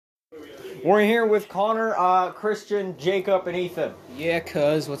We're here with Connor, Christian, Jacob, and Ethan. Yeah,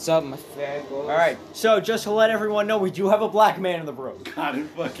 cuz, what's up, my fag boys? Alright, so just to let everyone know, we do have a black man in the room. God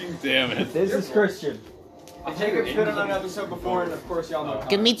fucking damn it. This is Christian. And Jacob's been on an episode before, and of course y'all know Connor.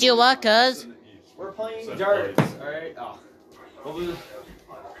 Good to meet you, what, cuz? We're playing darts, alright?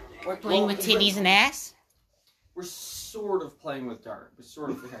 We're playing with titties and ass? We're sort of playing with dart. We're sort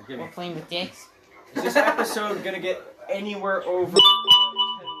of We're playing with dicks? Is this episode gonna get anywhere over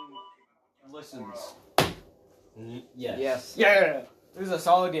 10 listens? Yes. Yeah! It was a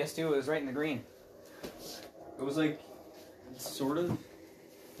solid yes, too. It was right in the green. It was like, sort of.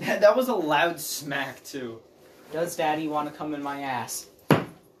 That was a loud smack, too. Does Daddy want to come in my ass?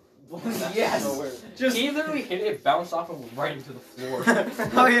 Yes! Just He literally hit it, bounced off and right into the floor.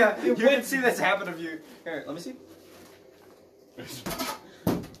 oh yeah, you can see this happen of you. Here, let me see.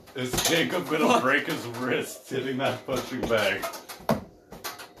 Is Jacob gonna break his wrist hitting that punching bag?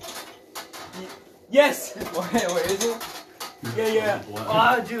 Yes! Wait, is it? Yeah.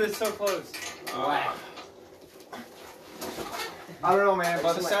 Oh, dude, it's so close. Wow. I don't know, man,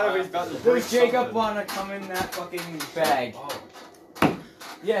 but the sound of it's about to break Does Jacob something. want to come in that fucking bag?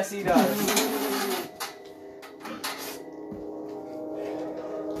 Yes, he does.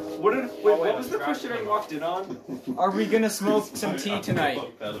 What was the question I walked in on? Are we gonna smoke some tea tonight?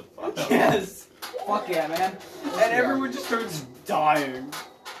 Yes! Fuck yeah, man. And everyone just starts dying.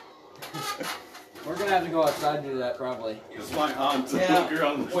 We're gonna have to go outside and do that, probably. It's my aunt to Yeah. look her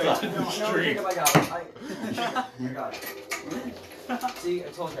on the side of the street. I got it. I got it. See, I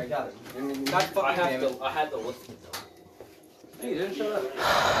told you I got it. Not fucking damn it. I had to listen to them. Hey, you didn't shut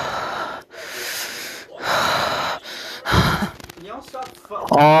up. Can y'all stop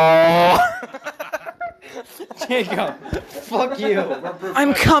Jacob, fuck you.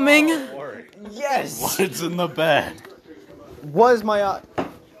 I'm coming. Yes! What's in the bag? Was my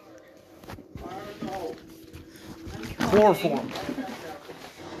chloroform.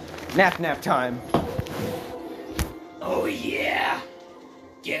 Nap time. Oh yeah!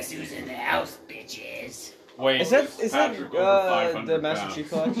 Guess who's in the house, bitches? Wait, Is that Patrick over 500 the Master pounds. Chief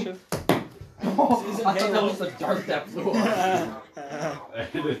Collection? I thought that was the dart that flew off.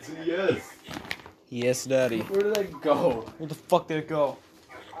 And it's a yes. Yes, Daddy. Where did that go? Where the fuck did it go?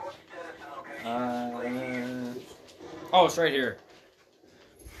 Oh, it's right here.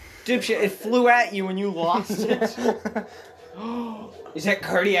 Dipshit, it flew at you and you lost it. Is that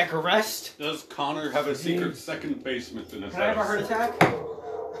cardiac arrest? Does Connor have a secret second basement in his Can I have a house? heart attack?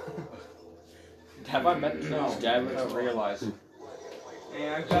 Have I met his dad without realizing?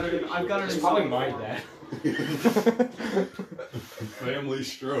 Yeah, I've got it. It's probably my dad. Family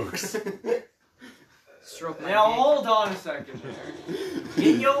strokes. Stroke my Now dick. hold on a second there.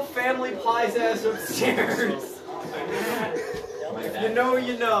 Get your family pies ass upstairs. If you know,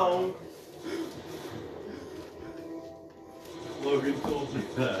 you know. Logan told me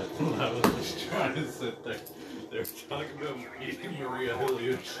that when I was just trying to sit there. They were talking about eating Maria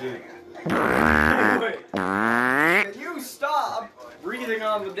Hilliard shit. Can you stop breathing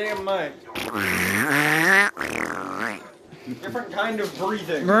on the damn mic? Different kind of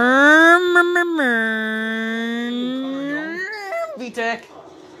breathing. VTech.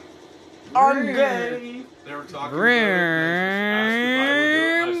 I'm gay. They were talking about it, and they just asked if I would do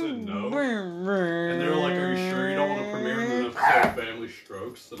it, and I said no. And they were like, are you sure you don't want to premiere an episode of Family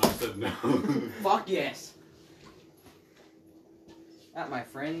Strokes? And I said no. Fuck yes. That, my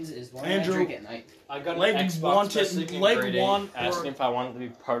friends, is one I Andrew. drink at night. I got Leg an Xbox wanted- messaging leg grading want- asking if I wanted to be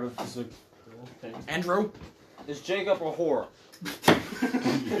part of this thing. Andrew, is Jacob a whore?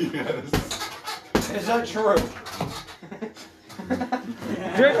 Yes. Is that true?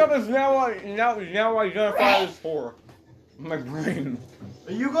 Jacob is now identified as whore. My brain.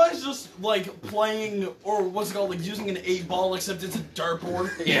 Are you guys just like playing, or what's it called, like using an 8-ball except it's a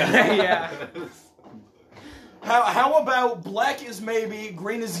dartboard? Yeah. How about black is maybe,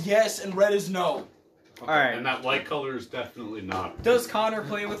 green is yes, and red is no? Alright. And that light color is definitely not. Does Connor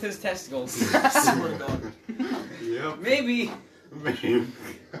play with his testicles? I swear to God. Yep. Maybe. Maybe.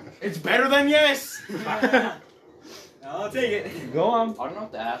 It's better than yes! I'll take it. Go on. I don't know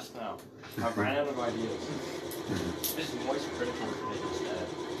what to ask now. I ran out of ideas. This moist critical is dead.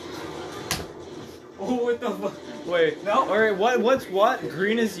 Oh, what the fuck? Wait. No. Alright, what's what?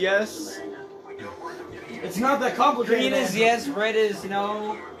 Green is yes. It's not that complicated. Green is Andrew. yes, red is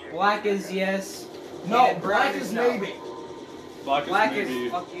no, black is yes. No, and brown black is no. maybe. Black maybe.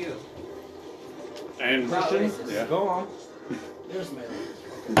 is fuck you. And Christian? yeah. Go on. There's maybe.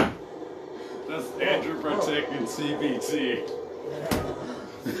 That's Andrew for taking CBT.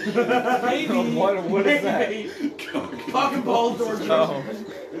 Maybe. What is that? Cock and ball torture. Oh.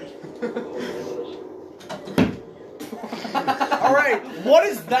 Wait, what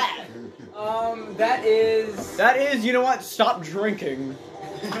is that? That is. That is, you know what? Stop drinking.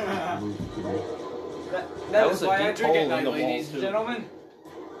 That was is a why I deep drink hole at night, in the wall, ladies and too. gentlemen.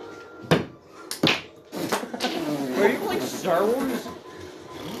 Are you like Star Wars?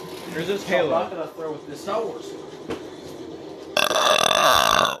 Or is this I'm Halo? not gonna throw with this Star Wars.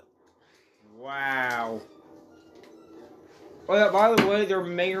 Wow. Oh, yeah, by the way, there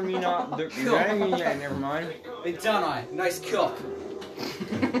may or may not. Yeah, never mind. Hey, Dunai, nice cook.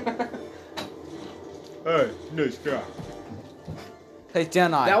 Hey, nice guy. Hey,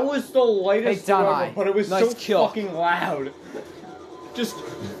 Dunai. That was the lightest Hey, Don ever, I. but it was Nice so kill. fucking loud. Just.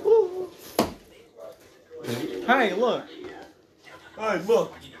 Hey, look. Hey,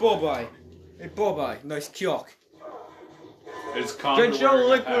 look. Bye-bye. Hey, bye-bye. Nice kill. It's Connor Drink your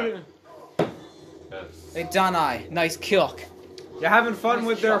wearing a hat. liquid. Yes. Hey, Dunai, nice cook. You're having fun Nice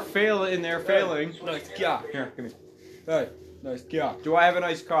with kill. their failing. Nice kill. Here, give me. Hey, nice kill. Do I have a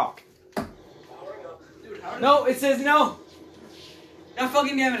nice cock? No, it says no. God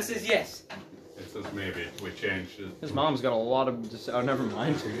fucking damn it, it says yes. It says maybe. We changed it. His mom's got a lot of. Oh, never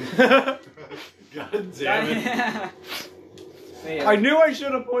mind. God damn it. Hey, I knew I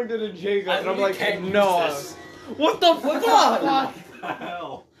should have pointed at Jacob, and I'm like, can't no. use this. What the fuck? What the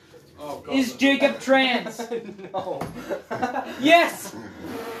hell? Oh, God. Is Jacob trans? No. Yes!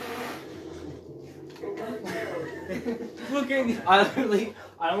 Look at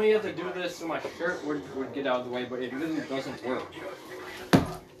I only have to do this so my shirt would get out of the way, but it really doesn't work.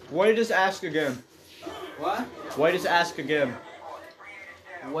 Why just ask again? What? Why just ask again?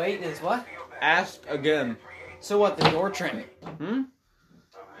 Wait, is what? Ask again. So what, the door trim? Hmm?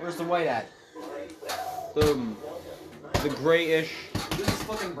 Where's the white at? The grayish. This is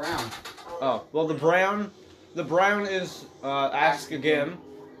fucking brown. Oh, well, the brown is ask again.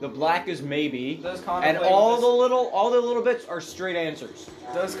 The black is maybe. Does Connor And play all with the little bits are straight answers.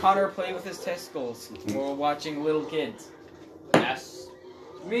 Does Connor play with his testicles while watching little kids? Yes.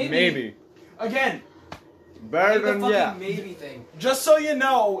 Maybe. Again, Better Like the than fucking yeah. maybe thing. just so you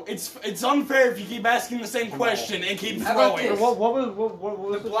know, it's unfair if you keep asking the same question and keep How about throwing. this? What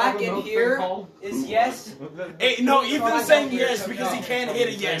was The black in here is yes. No, Ethan's saying yes because he can't hit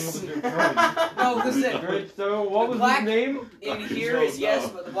a yes. No, listen. Great. So what was Black- his name? In here is yes,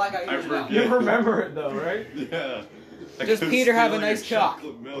 but the black out here is no. You remember it though, right? Yeah. I Does could Peter have a steal nice your cock?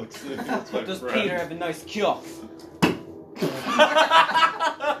 chocolate milk, so it's my Does friend. Peter have a nice cock?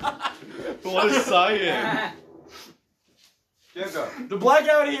 What is cyan? The black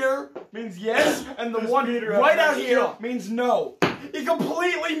out here means yes, and the one Peter right have a out nice here cock? means no. He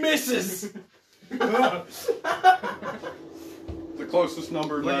completely misses. The closest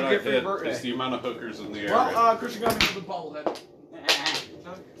number What'd that you I get for your hit birthday? is the amount of hookers in the area. Well, Christian got me with the bobblehead.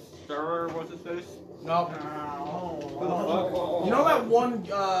 Star, what's his face? No. You know that one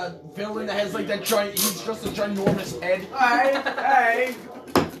villain that has like that giant? He's just a ginormous head. Hey.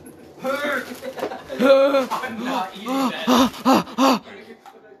 I'm not eating that.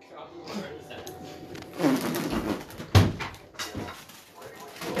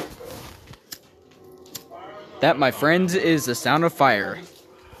 That, my friends, is the sound of fire.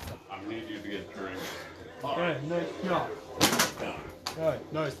 I need you to get drinks. Hey, nice job. Hey,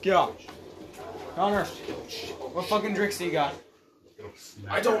 nice job. Connor, what fucking drinks do you got?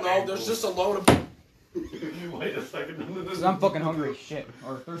 I don't know. There's just a load of. Wait a second. Cause I'm fucking hungry as shit.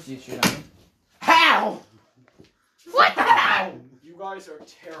 Or thirsty as shit, I mean. How? What the hell? You guys are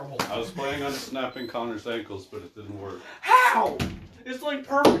terrible. I was planning on snapping Connor's ankles, but it didn't work. How? It's like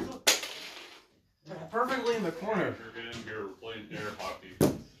perfectly in the corner. You're in here playing air hockey.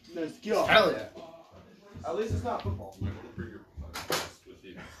 Nice job. Hell yeah. At least it's not football. You might want to bring your podcast with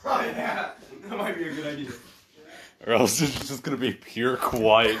you. Oh yeah, that might be a good idea. Or else it's just gonna be pure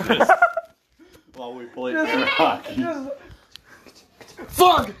quietness while we play air hockey.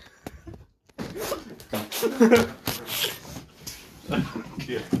 Fuck!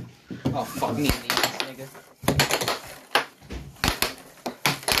 Yeah. Oh, fuck me, nigga.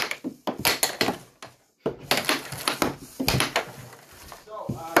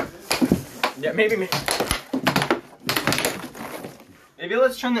 Yeah, maybe. Maybe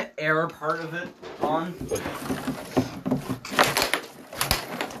let's turn the air part of it on.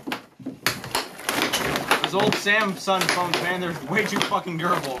 Those old Samsung phones, man, they're way too fucking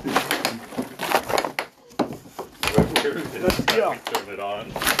durable. Let's go. Turn it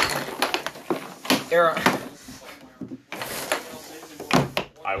on. Air.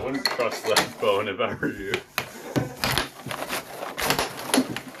 I wouldn't trust that phone if I were you.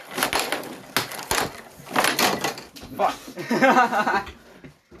 Fuck.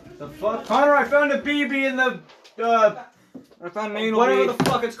 The fuck? Connor, I found a BB in the I found an anal Whatever bead. the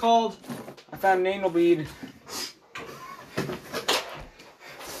fuck it's called. I found an anal bead.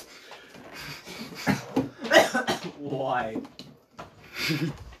 Why?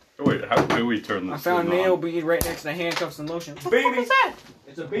 Wait, how do we turn this I found an thing anal on? bead right next to handcuffs and lotion. Baby.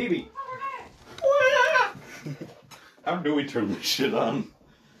 It's a baby. How do we turn this shit on?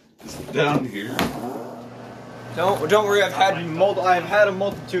 It's down here. Don't worry. I've had a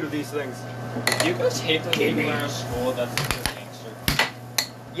multitude of these things. You guys hate those people in our school that's just gangster.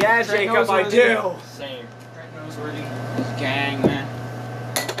 Yeah, Trent Jacob, knows I what do. Same. Trent Noseworthy. This gang, man.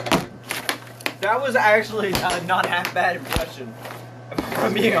 That was actually not half bad impression. If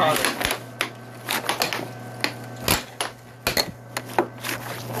I'm being honest.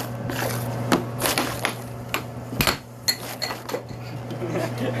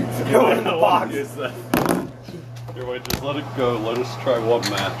 Throw it in the box. Use that. Here, wait, just let it go. Let us try one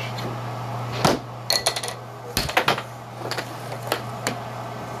match.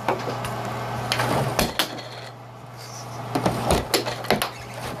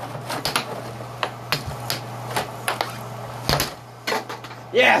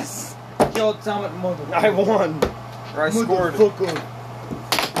 Yes! Yo, tell it, mother. I won. Or I scored.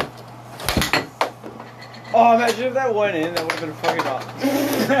 Oh, imagine if that went in, that would have been fucking awesome.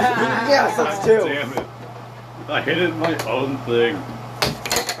 Yes, that's God two. damn it. I hit it in my own thing.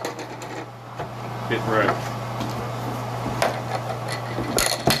 Get wrecked.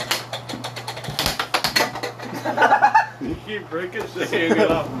 You keep ricocheting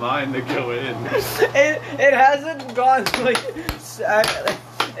it off mine to go in. It hasn't gone like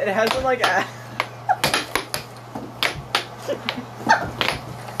it hasn't like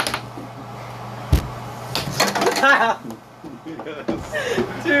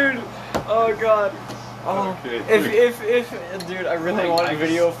dude, oh god, oh Okay. if dude, I really want a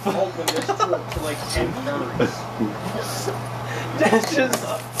video of Open this to like 10 turns. that's just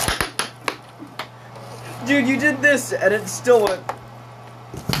dude, you did this and it still went.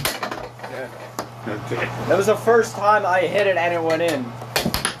 Okay. That was the first time I hit it and it went in.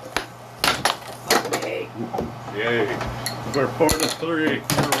 Yay. We're 4-3.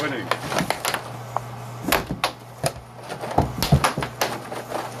 You're winning.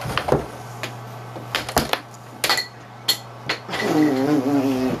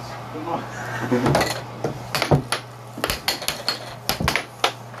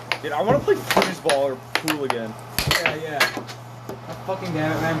 Dude, I want to play foosball or pool again. Yeah. Oh, fucking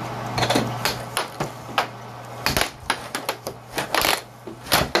damn it, man.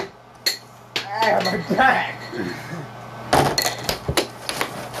 Ah, my back!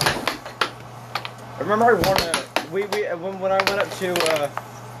 I remember I won when I went up to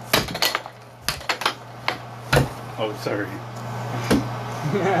Oh, sorry.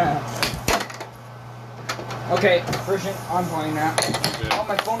 Okay, Christian, I'm playing now. Okay. Oh,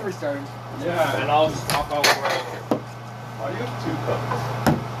 my phone restarted. Yeah, and I'll just talk over it. Why do you have 2 cups?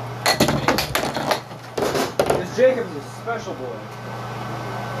 because Jacob's a special boy.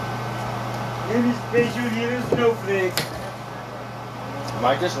 Any special little snowflake. Am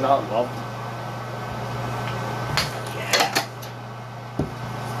I just not loved?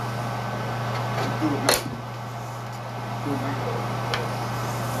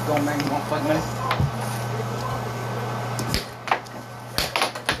 Go, man. You want 5 minutes?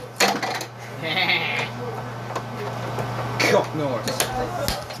 Cock Norris.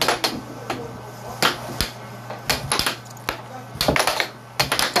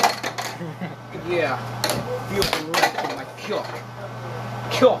 Yeah. Feel the wreck on my cock.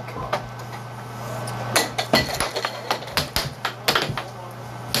 Cock.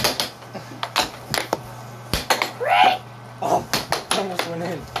 Oh, I almost went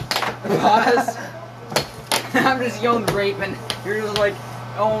in. Pause. I'm just yelling raping. You're just like,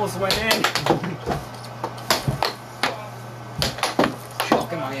 almost went in.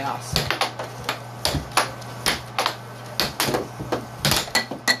 Cock in my ass.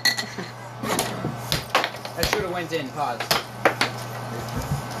 That should have went in. Pause.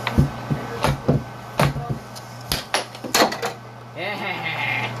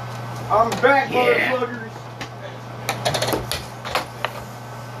 Yeah. I'm back, Yeah. motherfuckers.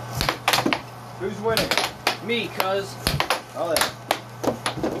 Who's winning? Me, cuz. Oh, yeah.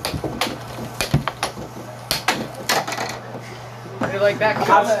 You like that?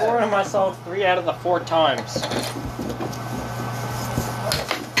 I'm scoring myself 3 out of the 4 times.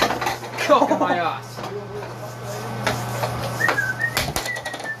 Cock in my ass.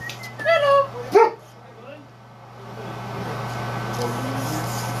 No.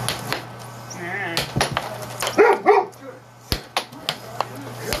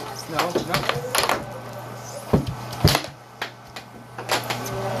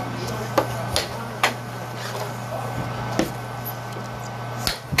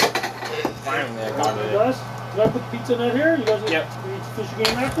 I put the pizza net here? You guys Yep. fish a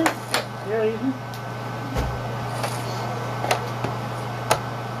game after? Yeah, easy.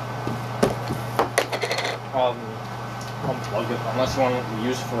 Unplug it unless you want to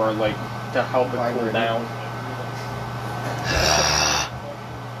use for like to help it cool down.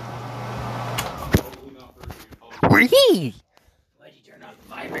 Where'd he? Why'd you turn off the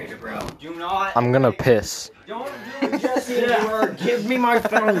vibrator, bro? Do not. I'm gonna piss. Don't do it, Jesse. Give me my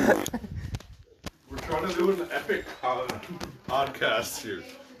phone. We're trying to do an epic podcast here.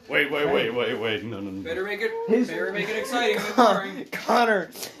 Wait. No. Better make it exciting than boring. Connor.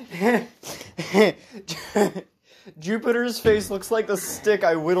 Jupiter's face looks like the stick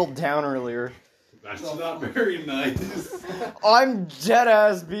I whittled down earlier. That's not very nice. I'm dead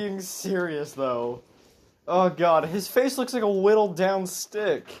ass being serious though. Oh god, his face looks like a whittled down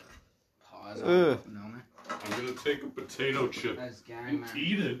stick. Pause. Ugh. No, man. I'm gonna take a potato chip That's Gary, and man.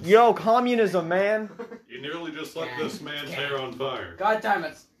 eat it. Yo, communism, man. You nearly just lit this man's hair on fire. God damn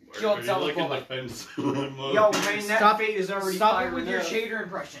it. Are you like in the fence? Yo, man, that fate is already Stop fired it with your up. shader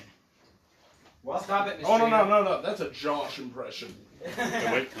impression. What? Stop it, Mr. Oh, no, Shader. no. That's a Josh impression.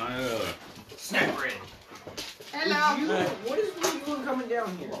 Hey, wait, can I, Snap red. Hello. What is with you coming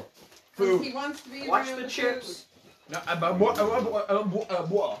down here? Food. He wants to be Watch around the food. chips.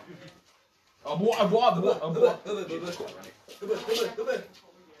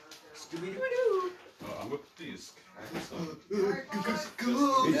 I'm with these.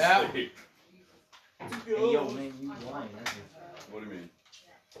 Yeah. Hey, yo, man, you lying. What do you mean?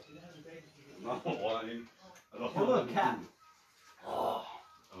 I'm not lying. I don't Come on, cat.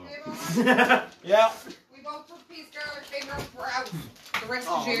 Yeah. Yeah. We both put piece garlic finger up for out. The rest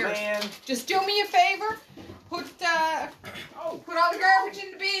Oh, is yours. man. Just do me a favor. Put all the garbage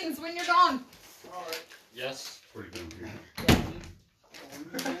in the bins when you're done. Yes. Pretty good here.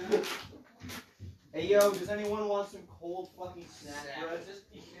 Hey, yo, does anyone want some cold fucking snack bread?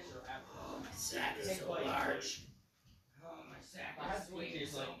 Oh, my sack is so large. Oh, my sack is squeezing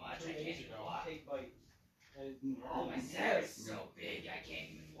so much I can't even walk. Take bite. Oh, my sack is so big I can't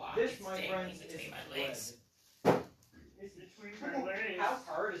even walk. This, It's my dangling friends, is between my bread. legs. It's between my legs. How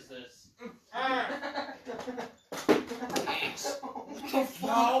hard is this? Thanks.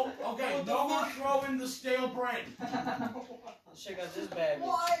 No. Okay, no more throwing the stale bread. Check out this bag.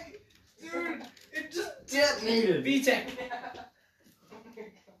 Why? Dude, it just detonated. VTech.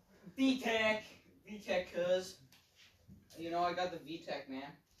 VTech, cuz. You know, I got the VTech, man.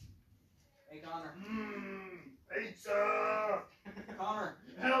 Hey, Connor. Pizza! Connor.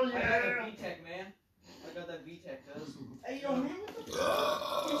 Hell I got the yeah! VTech, man. I got that VTech, cuz. Hey, yo, man, what the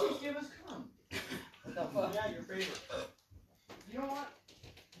fuck? You just give us cum. What the fuck? Yeah, your favorite. You know what?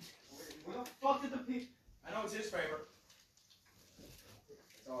 Where the fuck did the pizza? I know it's his favorite.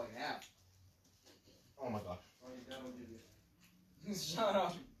 That's all I can have. Oh my gosh. Shut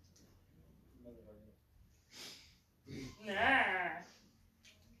up.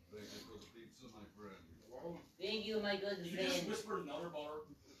 Thank you, my good Did you just friend. whisper another bar?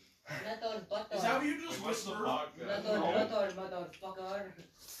 Butter, butter. Is that what you just whispered? Motherfucker.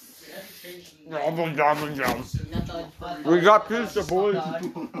 You have to change the Motherfucker. We got pizza, boys.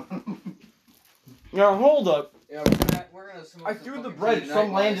 Now, hold up. Yeah, we're gonna smoke I some threw the fucking bread. tea Some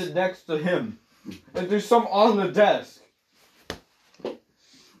tonight, landed next to him. And there's some on the desk.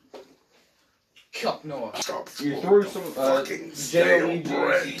 Cup Noah. You threw some,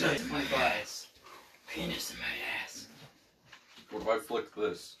 J-O-E-J-C. My bias. Penis in my ass. What if I flick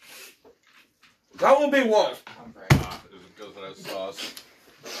this? That will be one. I'm right. Is it because it has sauce?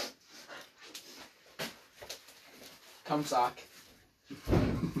 Cum sock.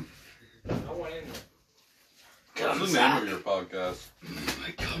 What's the name of your podcast?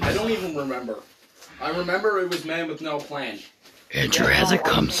 I don't even remember. I remember it was Man with No Plan. Andrew has a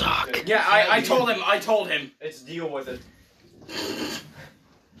cum sock. Yeah, I told him. It's deal with it.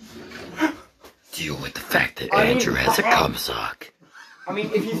 Deal with the fact that I mean- Andrew has a cum sock. I mean,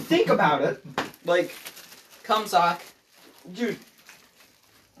 if you think about it, like, Cum sock. dude.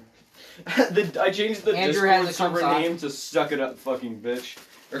 I changed the Andrew Discord has a cum server sock. name to Suck It Up Fucking Bitch.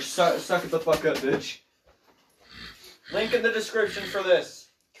 Or Suck It the Fuck Up Bitch. Link in the description for this.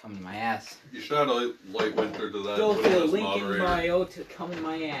 Come in my ass. You should add a light winter to that. Go Put to him the as link in moderator. bio to come in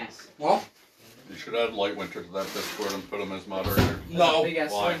my ass. Well, You should add light winter to that Discord and put him as moderator. no. Big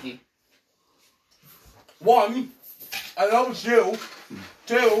ass Why? slinky. One, I know it's you.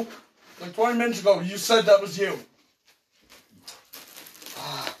 Two, like 20 minutes ago, you said that was you.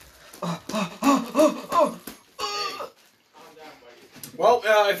 Well,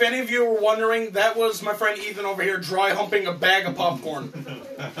 if any of you were wondering, that was my friend Ethan over here dry humping a bag of popcorn.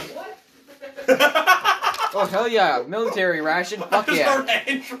 Oh hell yeah, military ration. Fuck Just yeah. start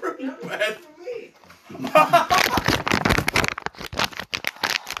Andrew in bed.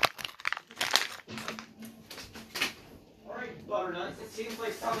 Alright, Butternuts, it seems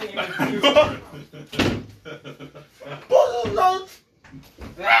like something you Butternuts!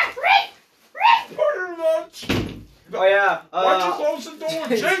 Butternuts! Oh yeah. Why'd you close the door?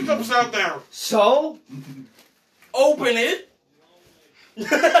 Jacob's out there. So? Open it.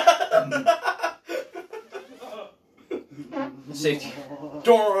 Safety.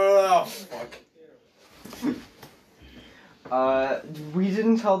 Door. Fuck. We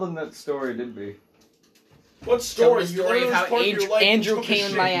didn't tell them that story, did we? What story? Tell the story of how Andrew came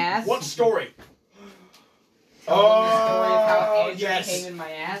in my ass? What story? Story of how Andrew yes. came in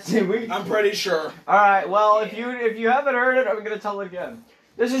my ass. Did we? I'm pretty sure. Alright, well, if you haven't heard it, I'm gonna tell it again.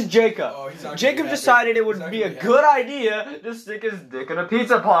 This is Jacob. Oh, he's not Jacob gonna be decided it happy. would He's be not a gonna be good idea to stick his dick in a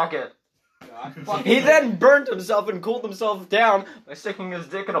pizza pocket. He then burnt himself and cooled himself down by sticking his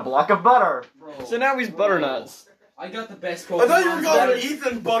dick in a block of butter. Bro, So now he's Butternuts. I got the best I Pokemon. thought you were That going is-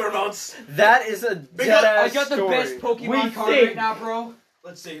 Ethan Butternuts. That is a Because dead I ass got the story. best Pokemon We card think- right now, bro.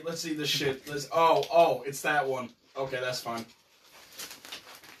 Let's see this shit. Oh, it's that one. Okay, that's fine.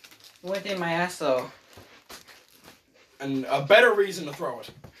 It went in my ass though. And a better reason to throw it.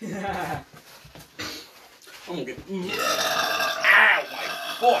 I'm gonna get. Ow, my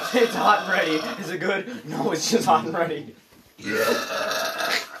foot. It's hot and ready. Is it good? No, it's just hot and ready.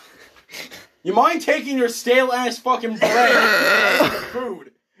 You mind taking your stale ass fucking bread as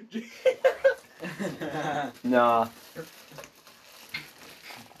food? Nah.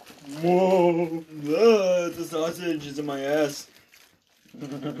 Whoa. The sausage is in my ass.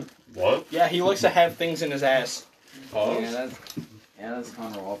 What? Yeah, he likes to have things in his ass. Pause? That's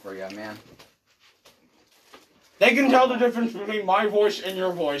kind of all for you, man. They can tell the difference between my voice and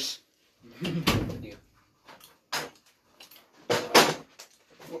your voice.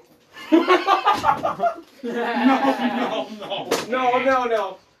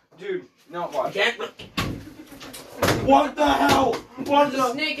 No. Dude, no, watch. Can't. What the hell? What There's a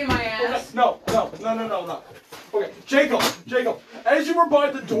the? snake in my ass. No. Okay, Jacob. As you were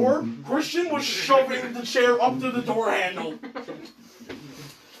by the door, Christian was shoving the chair up to the door handle.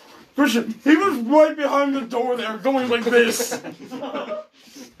 Christian, he was right behind the door there, going like this.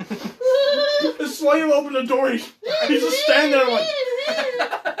 As Slave opened the door, he's just standing there like.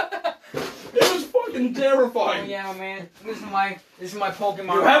 It was fucking Oh terrifying. yeah, man. This is my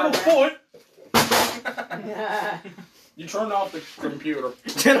Pokemon. You have a card, foot. man. You turned off the computer.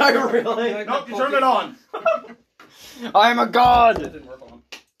 Did I really? Nope, you turned it on. I'm a god! That didn't work on.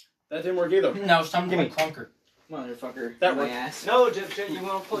 That didn't work either. No, it's time to play Clunker. Motherfucker. That in my worked. ass. No, dipshit, you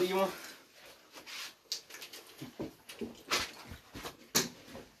wanna play, you want...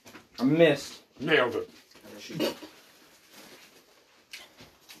 I missed. Nailed it.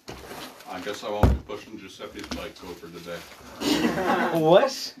 I guess I won't be pushing Giuseppe's bike over today.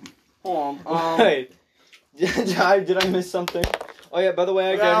 What? Hold on. Wait. Did I miss something? Oh yeah, by the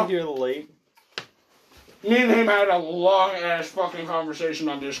way, I got here late. Me and him had a long ass fucking conversation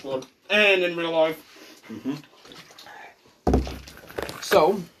on Discord and in real life.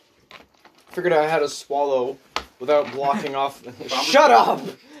 So, figured I had to swallow without blocking off... Shut up!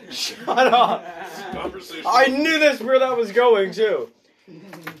 Shut up! Conversation. I knew where that was going too.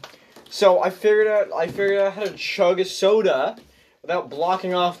 So I figured out how to chug a soda without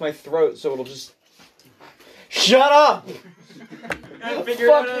blocking off my throat, so it'll just. Shut up! Fuck you!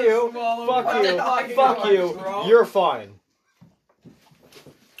 Fuck you! Fuck you! You're fine.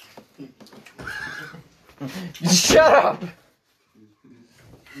 Shut up!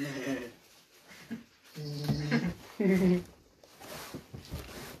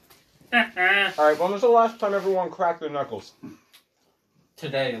 Alright, when was the last time everyone cracked their knuckles?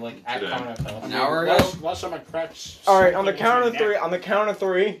 Today, like at Today. Comic-Con. An hour ago. Last time I cracked. Alright, on the count of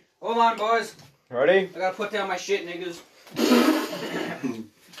three. Hold on, boys. Ready? I gotta put down my shit, niggas.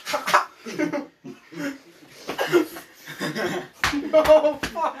 Oh,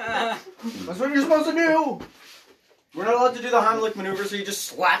 fuck! That's what you're supposed to do! We're not allowed to do the Heimlich maneuver, so you just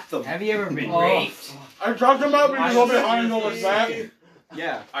slap them. Have you ever been Oh. raped? I'm talking about when you go behind all like that.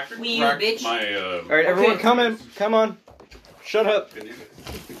 Yeah. I could Wee, crack bitch. my, Alright, everyone, come in. Come on. Shut up. Can you?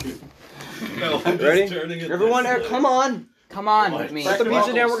 Ready? Everyone, come on. Come on with me. Put the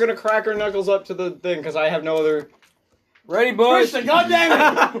pizza down. We're gonna crack our knuckles up to the thing, because I have no other. Ready, boys? Christian,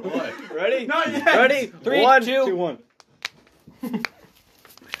 goddamn it! What? Ready? Not yet. Ready? 3, 1, 2. 2, 1.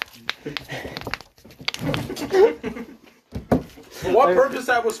 For what purpose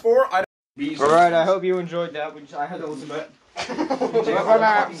that was for, I don't. Alright, I hope you enjoyed that. I had to listen to it.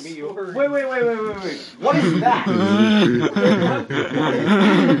 Wait. What is that?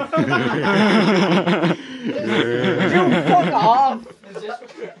 Dude, fuck off.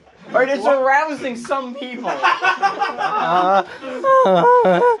 Alright, it's arousing some people.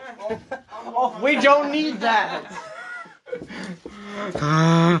 We don't need that.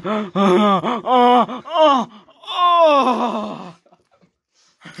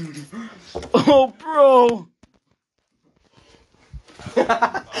 Oh, bro.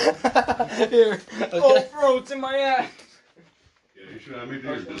 Here. Oh, bro, it's in my ass. Yeah, you should have me do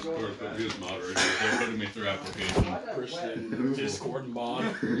your Discord, but be as moderator. They're putting me through application. Christian Discord mod.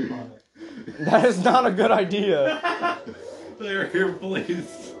 That is not a good idea. They're here,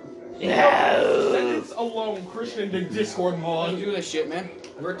 please. Send it alone, Christian, the Discord mod. Do this shit, man.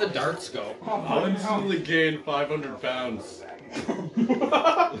 Where'd the darts go? I'll instantly gain 500 pounds.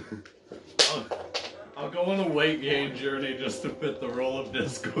 I'll go on a weight gain journey just to fit the role of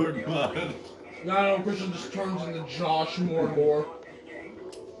Discord mod. No, Christian just turns into Josh more and more.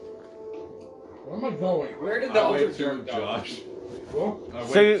 Where am I going? Where did the I other wait two dirt of go? Josh. What? I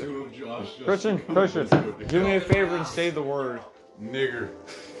wait Say- two of Josh. Just Christian, for Christian, Discord to do me a go. favor and say the word. Nigger.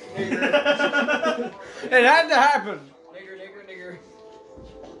 It had to happen. Nigger.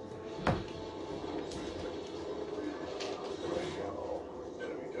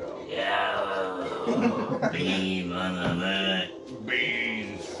 Yeah. Beam on the mat.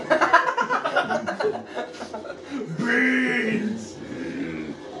 Beans.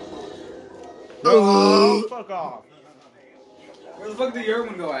 Oh, fuck off. Where the fuck did your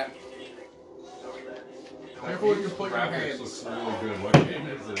one go at? Careful with your foot in your Graphics hands. looks really good. What game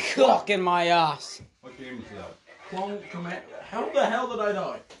is this? Cock in my ass. What game is that? Clone command. How the hell did I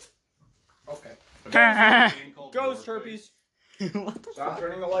die? Okay. Ghost herpes. Stop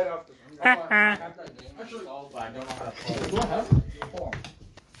turning the light off. Actually, I don't know how to play. do I have? Hold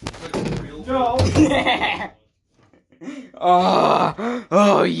on.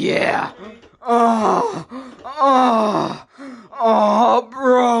 Oh yeah. Oh,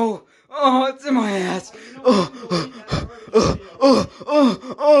 bro. Oh, it's in my ass.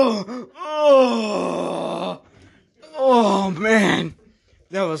 Oh, man.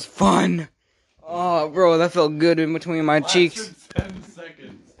 That was fun. Oh, bro, that felt good in between my cheeks. Lasted 10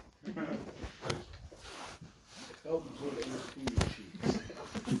 seconds.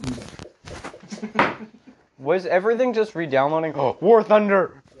 Was everything just re-downloading? Oh, War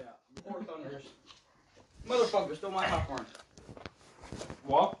Thunder. Motherfucker, stole my popcorn.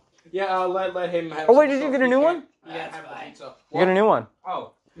 What? Yeah, let him have. Oh wait, some did you stuff. get a new He one? can't- Yeah, have the pizza. You got a new one.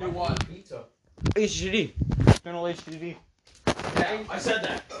 Oh, new one. Pizza. HGD. Channel HDD. Yeah, I said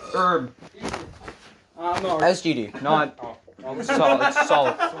that. Herb. No. SGD, not. It's solid. It's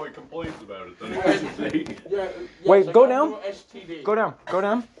solid. So he complains about it. Then he say. Yeah, Wait, I go got a down. new STD. Go down. Go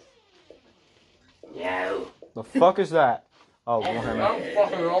down. No. The fuck is that? Oh, I Warhammer. don't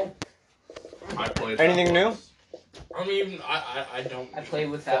fucking know. I played Anything that new? once. I mean, I don't. I played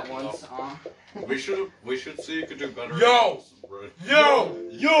with that once. We should see you could do better. Yo! Yo!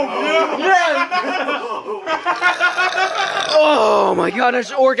 Oh my god, I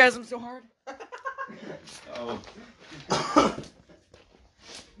should orgasm so hard. Oh.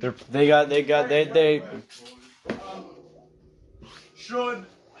 They. Should.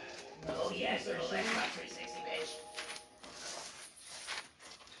 Oh yes, there's Xbox 360, bitch.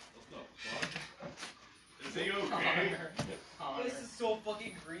 Is he okay? This is so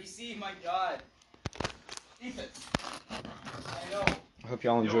fucking greasy, my god. Ethan. I know. I hope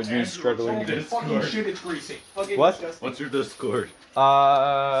y'all enjoyed me struggling. Holy fucking shit, it's greasy. Fucking What? disgusting. What's your Discord?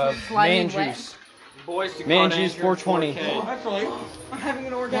 Man Sliding wet. juice. Boys to Man Con juice Andrew 420. 4K. Actually, I'm having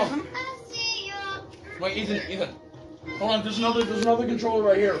an orgasm. wait, Ethan. Hold on, there's another controller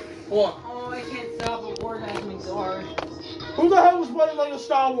right here. Hold on. Oh, I can't stop orgasming so hard. Who the hell was playing on the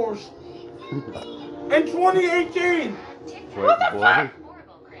Star Wars? In 2018! What?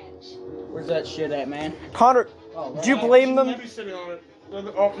 Where's that shit at, man? Connor, Oh, do you blame them? Maybe sitting on it. Oh,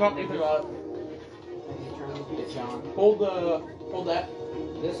 no, Ethan got it. Hold that.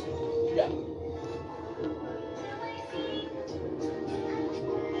 This? Yeah.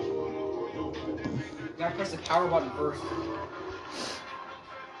 Gotta press the power button first.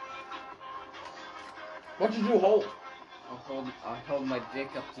 What did you hold? I held my dick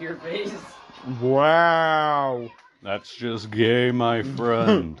up to your face. Wow. That's just gay, my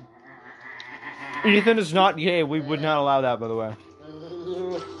friend. Ethan is not gay. We would not allow that, by the way.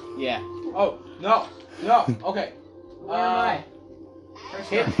 Yeah. Oh, no, okay. Where am I?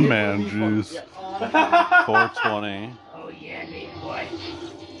 Hit Man the juice. Yeah. 420. Oh yeah, big boy.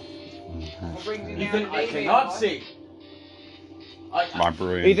 What brings you down Ethan, to I baby, cannot boy? see. My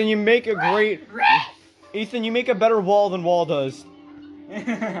brain. Ethan, you make a great. Ethan, you make a better wall than Wall does.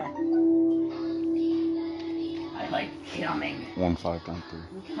 I like coming. 1593.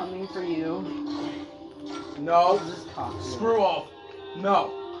 I'm coming for you. No. This is cock. Screw off. No.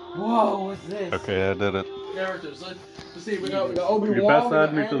 Whoa, what's this? Okay, I did it. Characters. Let's see. We got Obi-Wan. You best we got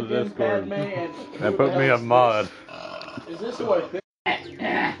add me to the Anakin, Discord. Padme, and And put me a mod. Is this who I think?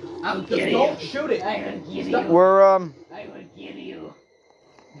 I'll Just get you. don't shoot it. I will give you. We're I will give you.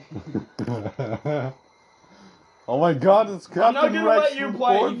 Oh my god, it's I'm not Captain gonna Rex let you from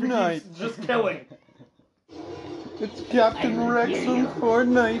play. You Fortnite. keep just killing. It's Captain Rex from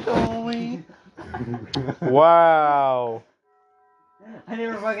Fortnite only. wow. I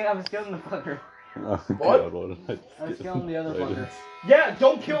never fucking. I was killing the fucker. Oh, What? God, what did I was killing the other fucker. Yeah,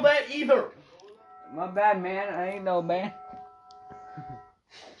 don't kill that either. My bad, man. I ain't no man.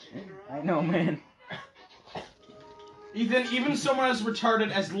 I ain't no man. Ethan, even someone as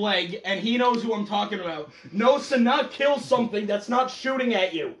retarded as Leg, and he knows who I'm talking about, knows to not kill something that's not shooting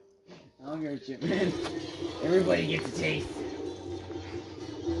at you. I don't give a shit, man. Everybody gets a taste.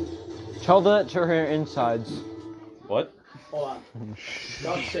 Tell that to her insides. What? Hold on.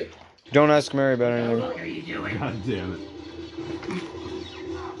 God's sake. Don't ask Mary about What the anything. fuck are you doing? God damn it.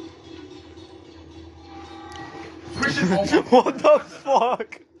 Christian, oh my What the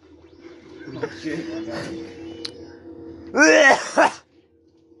fuck? Oh, shit.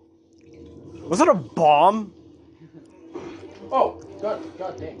 Was that a bomb? Oh, God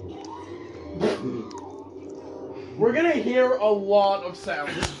dang. We're gonna hear a lot of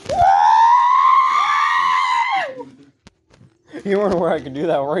sounds. You weren't where I could do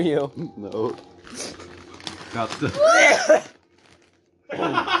that, were you? No. Got the.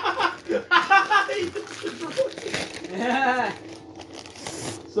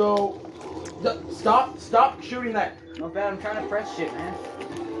 So, stop shooting that. Not bad. I'm trying to press shit, man.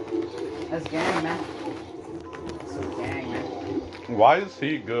 That's gang, man. That's so gang, man. Why is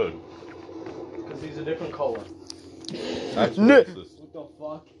he good? Because he's a different color. That's No. racist. What the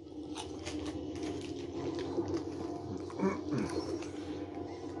fuck?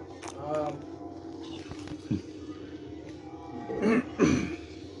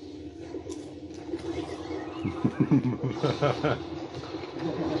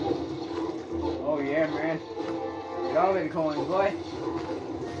 Oh yeah, man. Y'all been coins, boy.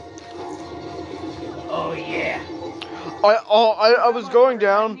 Oh yeah. I was going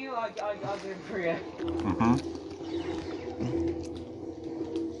down. I'll do it for you. Mm-hmm.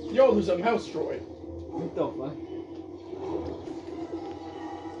 Yo, there's a mouse droid. What the fuck?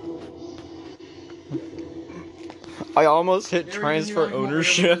 I almost hit transfer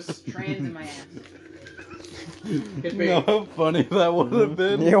ownership. Trans in my ass. Hit You me. know how funny that would have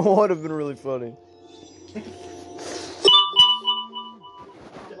been? It would have been really funny.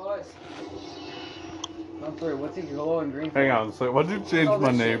 Boys. Come through. What's it yellow and green? Hang on, so what did you change Oh,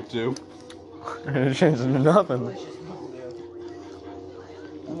 my this name to? It changed into nothing. Delicious.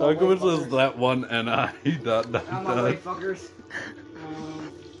 How come it says that one N-I dot On my way, dot? fuckers.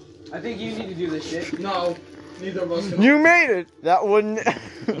 I think you need to do this shit. No, neither of us can. You made it. That wouldn't.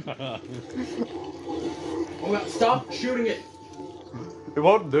 Oh, God, stop shooting it. It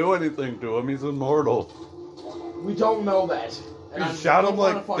won't do anything to him, he's immortal. We don't know that. And You I shot don't him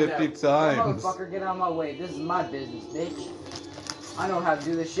wanna like find 50 out. times. Motherfucker, get out of my way. This is my business, bitch. I know how to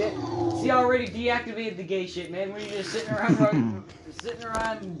do this shit. See, I already deactivated the gay shit, man. When you're just sitting around,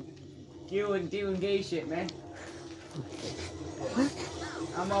 doing gay shit, man.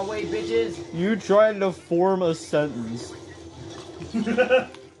 On my way, bitches. You tried to form a sentence.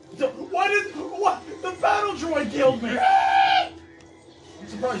 What? The battle droid killed me. I'm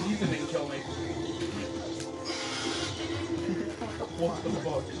surprised Ethan didn't kill me. What the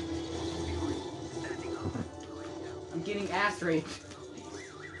fuck? I'm getting ass raped.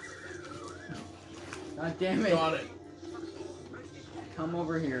 God damn it. Got it. Come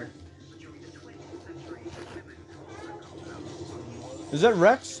over here. Is that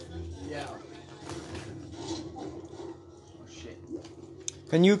Rex? Yeah. Oh shit.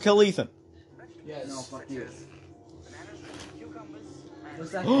 Can you kill Ethan? Yes. No, fuck you.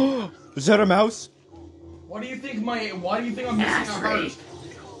 What's that? Is that a mouse? Why do you think I'm missing a heart?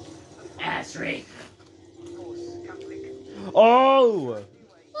 Ass rape. Oh!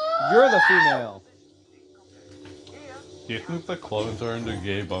 You're the female. Do you think the clones are into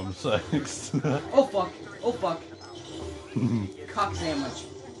gay bum sex? Oh fuck. Oh fuck. Cock sandwich.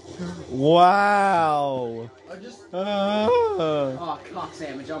 Wow. I just. Oh, cock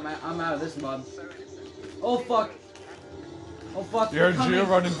sandwich. I'm out of this mud. Oh fuck. Oh fuck. You're they're coming. Jew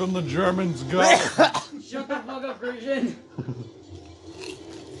running from the Germans, go! Shut the fuck up, Christian.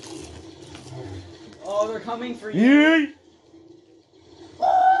 Oh, they're coming for you.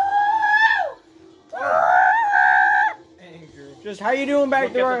 Andrew. Just how you doing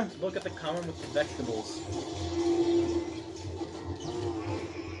back there? Look at the comment with the vegetables.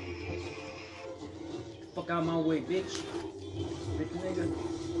 Fuck out my way, bitch. Bitch nigga.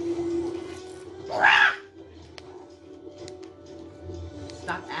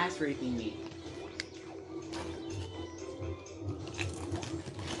 Stop ass raping me.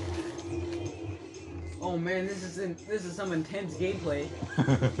 Oh man, this is some intense gameplay.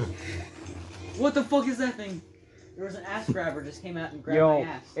 What the fuck is that thing? There was an ass grabber just came out and grabbed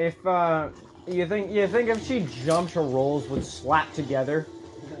my ass. If you think if she jumps, her rolls would slap together.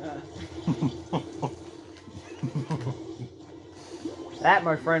 That,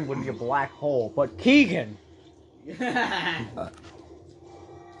 my friend, would be a black hole. But Keegan. Oh,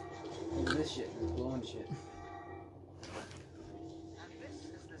 this shit is blowing shit.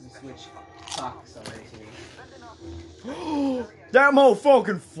 Let me switch socks already here. That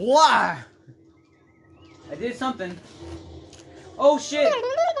motherfucking fly. I did something. Oh shit!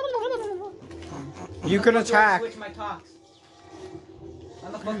 You can How the fuck do I attack. Switch my talks.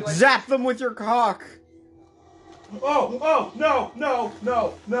 How the fuck do I Zap them with your cock. Oh, no.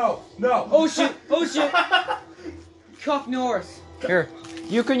 Oh shit! Oh shit! Cuff Norris. Here,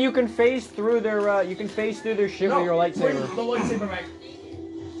 you can phase through their shit with your Bring lightsaber. the lightsaber back.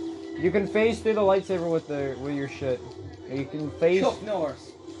 You can phase through the lightsaber with your shit. You can phase. Cuff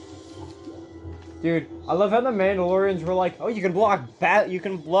Norris. Dude, I love how the Mandalorians were like, oh, you can block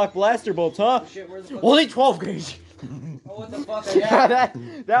blaster bolts, huh? Oh shit! Where's the fuck? Only 12 gauge. Oh what the fuck? Yeah,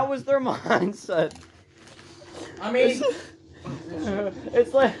 that was their mindset. I mean,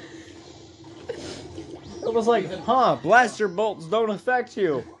 It's like it was like, huh? Blaster bolts don't affect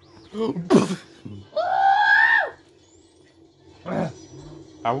you.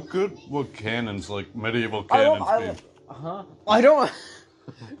 How good would cannons, like medieval I don't. cannons, be? I don't.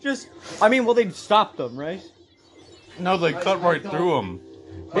 I mean, well, they'd stop them, right? No, they cut right through them.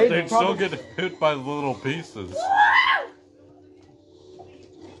 But They'd they'd still probably- get hit by little pieces.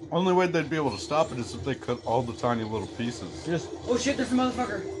 Only way they'd be able to stop it is if they cut all the tiny little pieces. Just Oh shit! There's a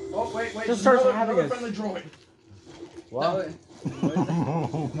motherfucker. oh wait, Just there's starts another, having another a- friendly droid. wow.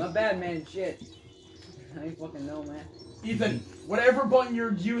 My bad, man. Shit. I ain't fucking know, man. Ethan, whatever button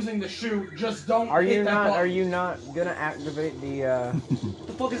you're using to shoot, just don't Are hit you that not? button. Are you not gonna activate the? What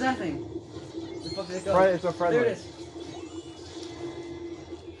the fuck is that thing? Where the fuck did it go? Right, it's a friendly. There it is.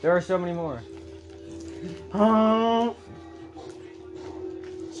 There are so many more.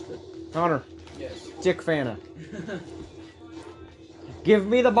 Connor, Yes. Dick Fanta. Give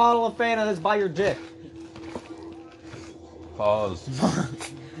me the bottle of Fanta that's by your dick. Pause.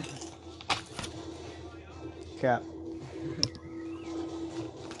 Cap.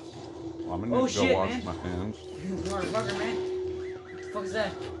 Well, I'm gonna Oh, need to go shit, wash man. my hands. Motherfucker, man. What the fuck is that?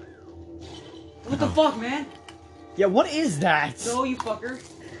 What the fuck, man? Yeah, what is that? No, you fucker.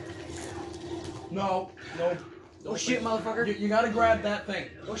 No. Oh shit, motherfucker. You gotta grab that thing.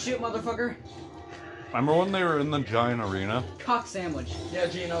 Oh shit, motherfucker. Remember when they were in the giant arena? Cock sandwich. Yeah,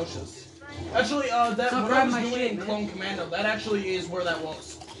 Geonosius. Actually, that Stop when I grabbing was my doing shit, man. Clone Commando, that actually is where that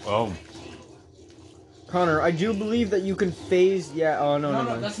was. Oh. Connor, I do believe that you can phase. Yeah. Oh no. No,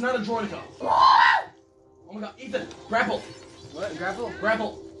 no. that's not a droid car. Oh my god, Ethan, grapple, What? Grapple?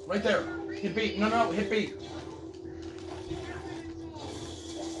 grapple, right there. Hit B. No, hit B.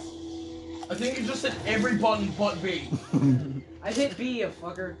 I think you just hit every button but B. I hit B, you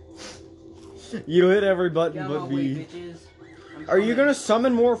fucker. You hit every button Get out of but my way, B. bitches. I'm Are you coming. gonna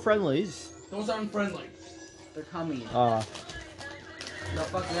summon more friendlies? Those aren't friendly. They're coming. Ah. The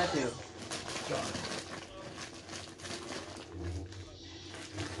fuck did that do?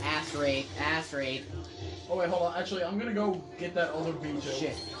 Ass rape, ass rape. Oh wait, hold on. Actually, I'm gonna go get that other B too.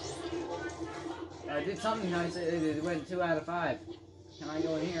 Shit. I did something nice. It went 2 out of 5. Can I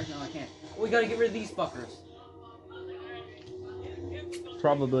go in here? No, I can't. We gotta get rid of these fuckers.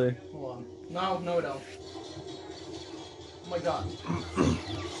 Probably. Hold on. No, we don't. Oh my god.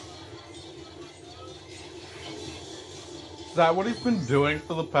 Is that what he's been doing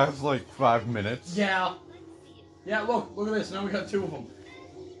for the past, like, 5 minutes? Yeah. Yeah, look at this. Now we got 2 of them.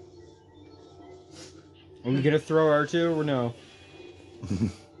 Are we gonna throw R2 or no?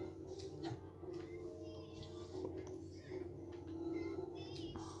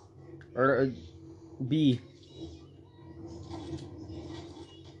 Or B.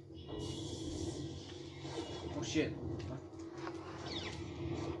 Oh shit.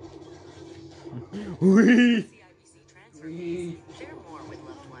 Wee. Share more with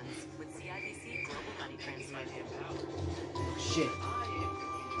loved ones with CIBC Global Money Transfer. Shit.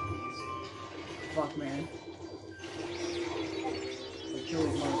 Fuck, man. kill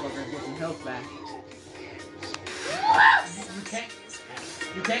this motherfucker and get some health back.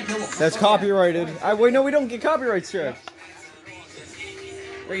 You can't kill him. That's Fuck yeah. copyrighted. Wait, no, we don't get copyright strikes.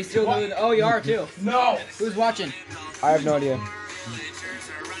 Are you still doing? Oh, you are too. No! Who's watching? I have no idea.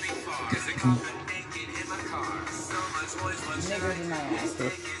 Niggers in my ass.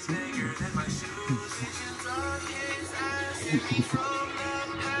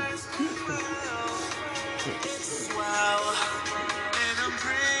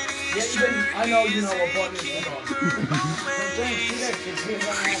 Yeah, I know you know what button is on.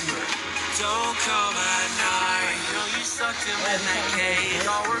 Don't come at night. Know you sucked him in that cage.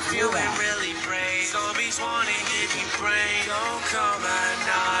 All we're feeling really brave. Zombies wanna give you brain. Don't come at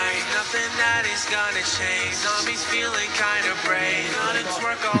night. Nothing that is gonna change. Zombies feeling kinda brave. Gonna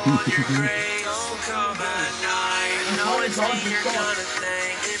twerk all on your grave. Don't come at night. No, it's me you're gonna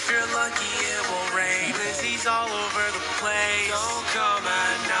thank. If you're lucky, it will rain. 'Cause he's all over the place. Don't come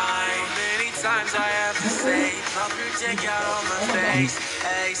at night. Many times I have to say, pop your dick out on my face.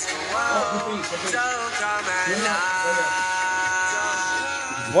 Hey, so whoa, don't come at night.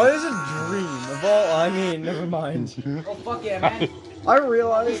 What is a dream of all? I mean, never mind. Oh fuck yeah, man. I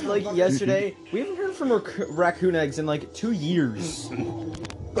realized, like, yesterday, we haven't heard from Raccoon Eggs in, like, 2 years. No,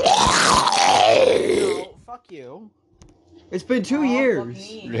 fuck you. It's been 2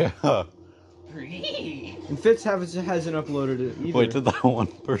 years. Yeah. And Fitz hasn't uploaded it either. Wait, did that one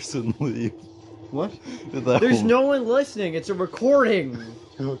person leave? What? Did that There's one... no one listening. It's a recording.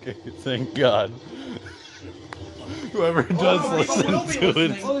 Okay, thank God. Whoever does listen to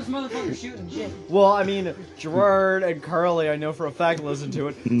it. Oh, this motherfucker's shooting shit. Well, I mean, Gerard and Carly, I know for a fact, listen to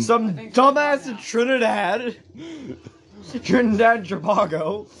it. Some dumbass in Trinidad and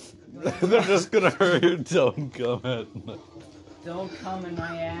Tobago. They're just gonna hurry. Don't come at me. Don't come in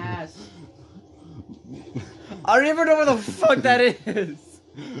my ass. I don't even know where the fuck that is.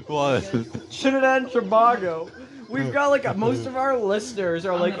 What? Trinidad and Tobago. We've got like most of our listeners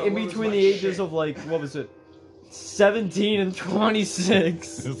are like in between the ages of like, what was it, 17 and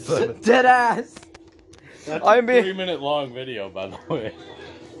 26. Dead ass. That's a a 3-minute long video, by the way.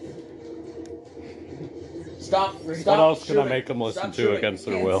 Stop. What else can I make them listen to against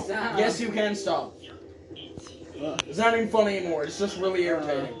their will? Yes, you can stop. It's not even funny anymore. It's just really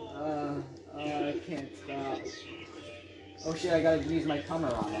irritating. I can't stop. Oh shit, I gotta use my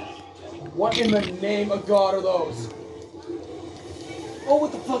camera on that. What in the name of God are those? Oh,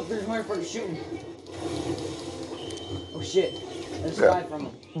 what the fuck? There's motherfuckers shooting. Oh shit. There's a guy from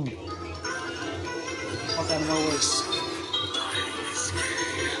him. Fuck, I have no words.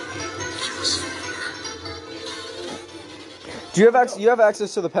 Do you have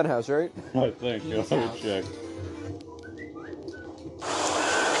access to the penthouse, right? I think you'll have to check.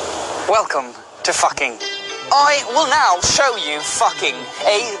 Welcome to fucking. I will now show you fucking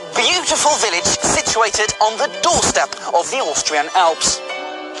a beautiful village situated on the doorstep of the Austrian Alps.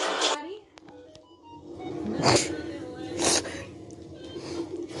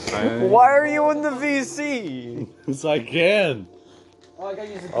 Why are you in the VC? Because I can. Oh, I gotta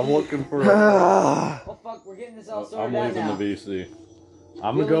use the I'm key. looking for. Oh fuck, we're getting this all I'm sorted out leaving now. the VC.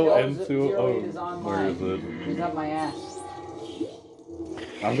 I'm gonna go into. Zero is on where is it? He's up my ass.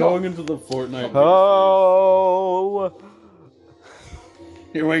 I'm going into the Fortnite. Oh.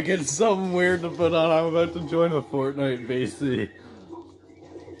 Here we get something weird to put on. I'm about to join a Fortnite VC.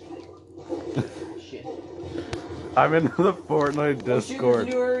 Shit. I'm in the Fortnite Oh, shit, there's a Discord.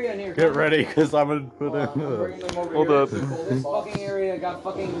 new area near. Get ready, cause I'm gonna put I'm in. bringing them over Hold here. up. This fucking area got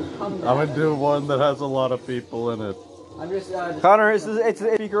fucking cum. I'm gonna do one that has a lot of people in it. I'm just. Connor, is it's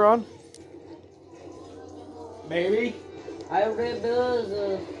the speaker on? Maybe. I read those.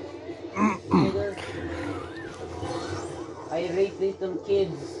 Nigger. I rape little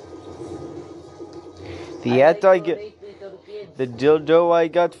kids. The I ad like I to get, rape little kids. the dildo I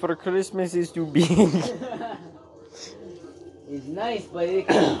got for Christmas is too big. It's nice, but it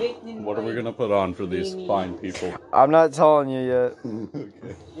can fit in What are we my- gonna put on for these fine people? I'm not telling you yet.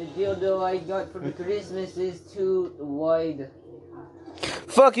 Okay. The dildo I got for the Christmas is too wide.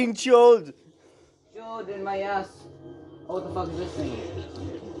 Fucking chilled. Showed in my ass. Oh, what the fuck is this thing?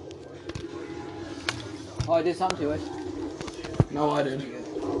 Oh, I did something to it. No, I didn't.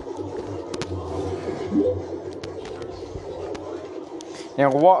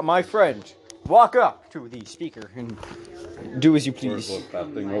 Now, my friend, walk up to the speaker and do as you Or please. flip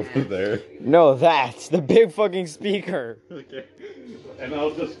that thing over there. No, that's the big fucking speaker. Okay. And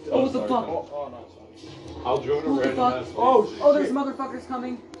I'll just. Oh, what the fuck? Oh, no, sorry. I'll join a What the random fuck? ass. Oh, there's motherfuckers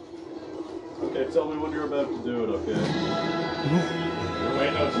coming. Okay, tell me when you're about to do it, okay?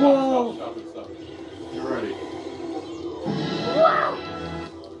 Wait, no, Whoa. stop it. You're ready.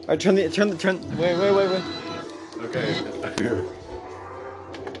 Alright, turn. Wait. Okay. Here.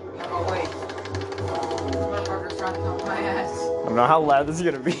 Oh, wait. Motherfucker's trying to thump my ass. I don't know how loud this is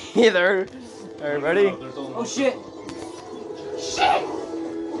gonna be either. Alright, ready? Oh shit! Shit!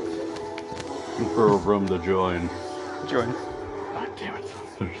 For a room to join. Join. God damn it.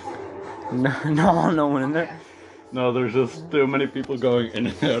 No one in there. No, there's just too many people going in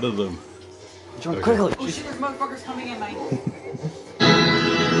and out of them. Join Okay. quickly. Oh shit, there's motherfuckers coming in, mate.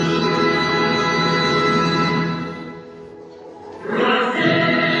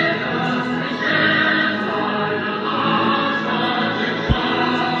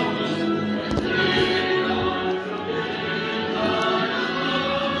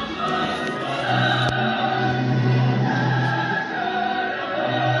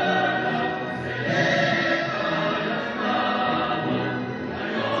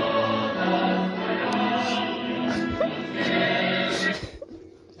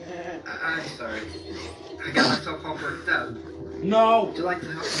 I'm sorry. I got myself all worked up. No! Would you like to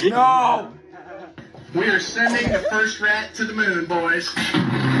help? No! We are sending the first rat to the moon, boys.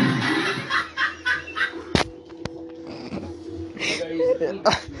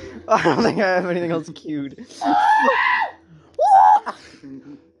 I don't think I have anything else queued.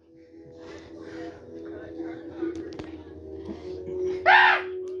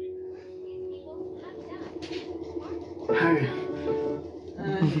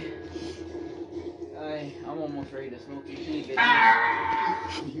 I'm almost ready to smoke some tea, bitch.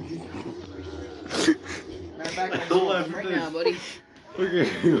 Right back on the right now, buddy. Okay,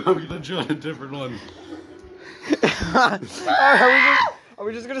 I'm gonna join a different one. Are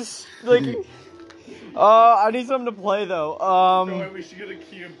we just gonna like? I need something to play though. We should get a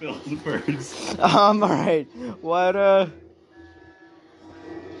key of Bill's first. Alright. What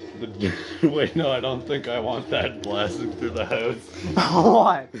Wait, no, I don't think I want that blasting through the house.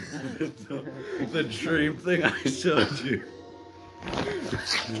 What? The dream thing I showed you.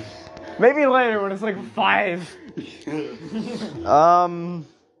 Maybe later when it's like 5.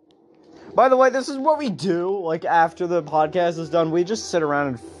 By the way, this is what we do, like, after the podcast is done. We just sit around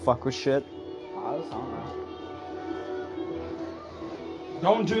and fuck with shit.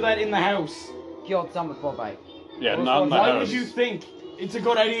 Don't do that in the house. Killed someone with Popeye. Yeah, not in the Why house. would you think it's a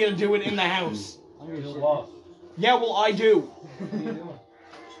good idea to do it in the house? Yeah, well, I do.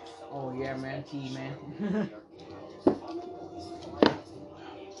 Oh yeah, man, tea, man.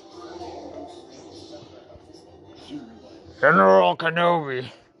 General Kenobi.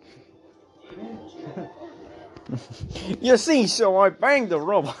 You see, so I banged the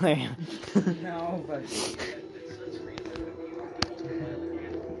robot. No, but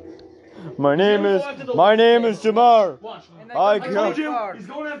My name is Jamar. Watch. I I told got. you, he's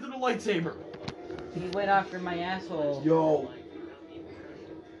going after the lightsaber. he went after my asshole. Yo.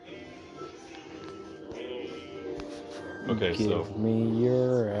 Okay, so. Give me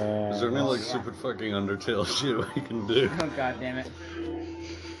your ass. Is there any, like, stupid fucking Undertale shit we can do? Oh god damn it.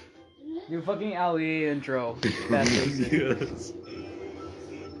 You fucking Ali intro. That's basic. Yes.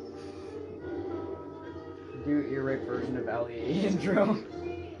 Do your right version of Ali intro.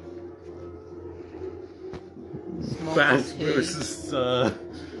 Fast versus,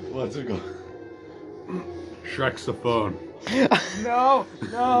 what's it called? Shrexophone. No,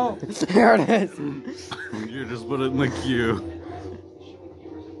 no. There it is. You just put it in the queue.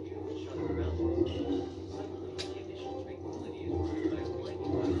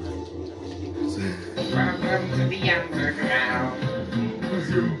 Welcome to the underground.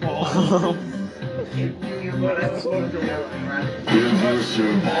 You put it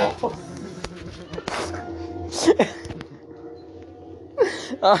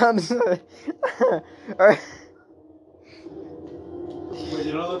I'm sorry. Alright. Wait,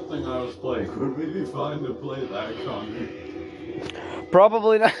 you know that thing I was playing? Would we be fine to play that, Connor?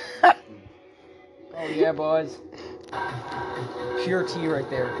 Probably not. Oh yeah, boys. Pure tea right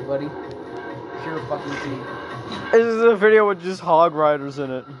there, buddy. Pure fucking tea. This is a video with just hog riders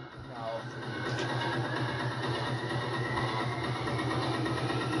in it.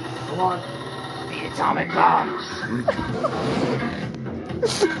 Come on. The atomic bombs.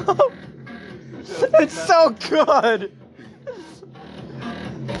 It's so good.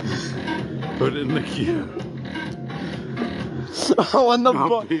 Put it in the queue. Oh, and the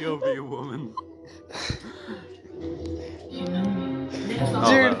I'll POV woman.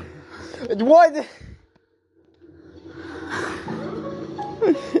 Dude, what?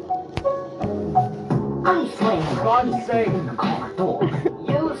 I slam for God's sake in the car door.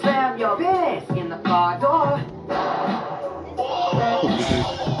 You slam your penis in the car door.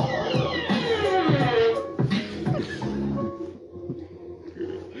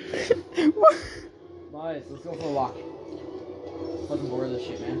 Boys, let's go for a walk. Fucking bored of this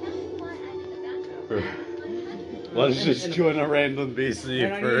shit, man. Let's just join a random BC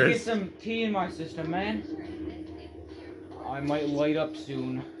And I need to get first. some tea in my system, man. I might light up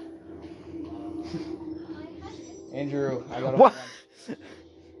soon. Andrew, I got a What?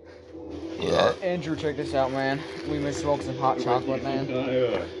 Yeah. Andrew, check this out, man. We may smoke some hot chocolate, man.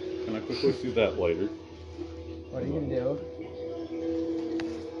 Can I quickly see that lighter? What are you gonna do?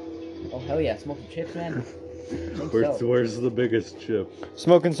 Oh hell yeah, smoke some chips, man. Where's the biggest chip?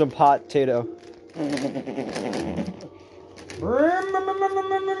 Smoking some potato.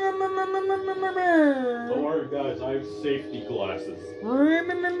 Don't worry, guys. I have safety glasses.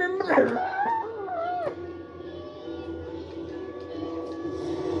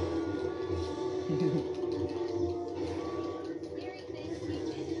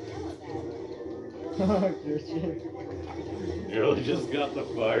 Nearly just got the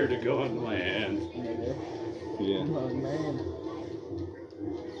fire to go in my hand. Yeah. Oh man.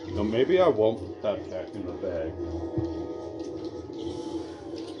 No, maybe I won't put that back in the bag.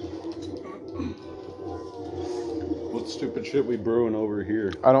 What stupid shit we brewing over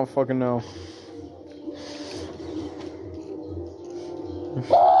here? I don't fucking know.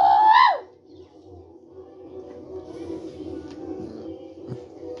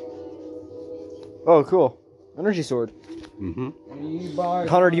 Oh, cool. Energy sword. Mm-hmm.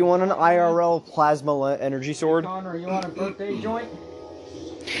 Connor, do you want an IRL plasma energy sword? Connor, you want a birthday joint?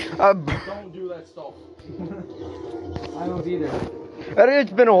 Don't do that stuff. I don't either.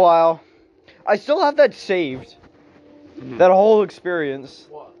 It's been a while. I still have that saved. That whole experience.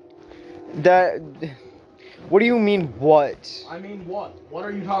 What? That. What do you mean, what? I mean, what? What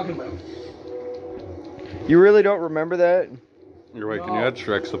are you talking about? You really don't remember that? You're right. Can you add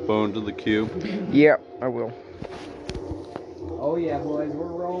Shrexaphone to the queue? Yeah, I will. Oh yeah, boys, we're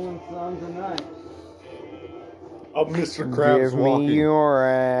rolling some tonight. Oh, Mr. Krabs Give walking. me your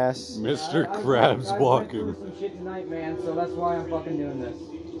ass. Mr. Krabs I went walking. through some shit tonight, man, so that's why I'm fucking doing this.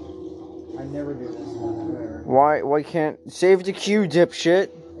 I never do this one, ever. Why can't save the queue, dipshit?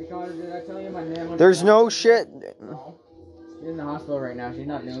 Hey Connor, did I tell you my nan went There's to no shit. No. She's in the hospital right now. She's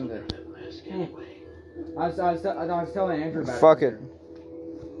not doing good. I was telling Andrew about Fuck it.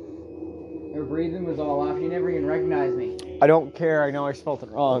 Her breathing was all off. She never even recognized me. I don't care. I know I spelled it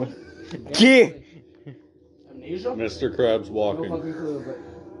wrong. Yeah. Amnesia? Mr. Krabs No walking. fucking clue, but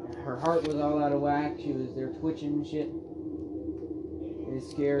her heart was all out of whack. She was there twitching and shit. It was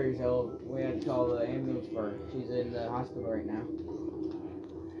scary as hell. We had to call the ambulance for her. She's in the hospital right now.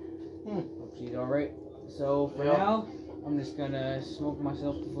 Hope she's alright. So for now, I'm just gonna smoke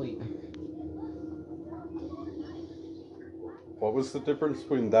myself to sleep. What was the difference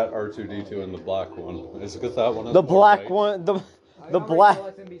between that R2D2 and the black one? Is it because that one is The more black light? one. The That's black.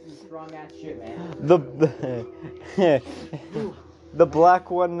 gonna be some strong ass shit, man. The black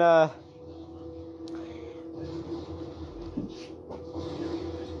one. Thought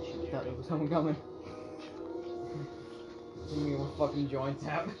there was someone coming. Give me one fucking joint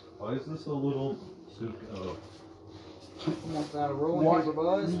tap. Why is this a little suit? Oh. Almost out of rolling What? paper,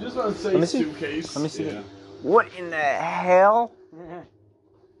 buzz. You just want to say Let me see. suitcase. Let me see. Yeah. What in the hell?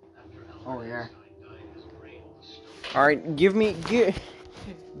 Oh yeah. All right, give me that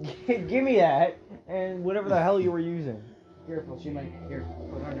and whatever the hell you were using. Careful, she might here.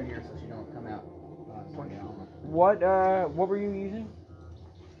 Put her under here so she don't come out. What were you using?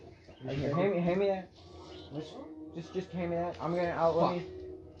 Here, hand me that. Just hand me that. I'm gonna let me.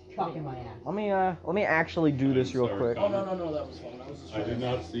 Fuck in my ass. Let me actually do this real quick. Oh no, that was fun. That was just I did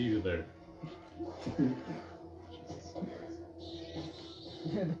not see you there.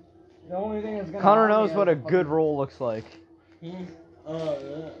 The only thing that's gonna Connor harm knows me what is a good roll looks like. Yeah.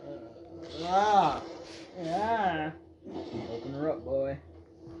 Open her up, boy.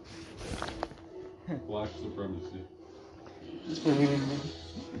 Black supremacy.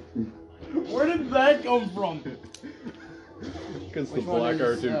 Where did that come from? Because the Which one black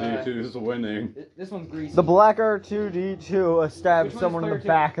is, R2D2 is winning. This one's greasy. The black R2D2 stabbed Which one's someone in the player two?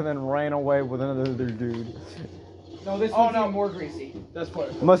 back and then ran away with another dude. No, this one's even more greasy. That's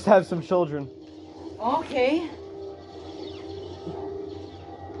part. Must have some children. Okay.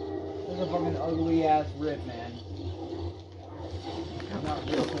 This is a fucking ugly ass rip, man. I'm not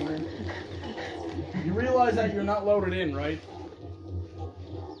real cleaner. You realize that you're not loaded in, right?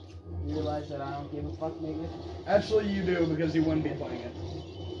 You realize that I don't give a fuck, nigga? Actually, you do because you wouldn't be playing it.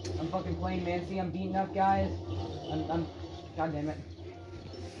 I'm fucking playing, man. See, I'm beating up guys. I'm. God damn it.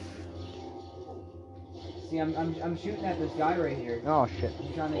 See, I'm shooting at this guy right here. Oh shit.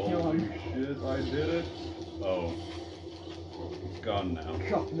 I'm trying to kill him. Shit, I did it. Oh. gone now.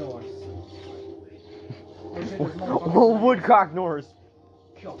 Chuck Norris. Woodcock Norris.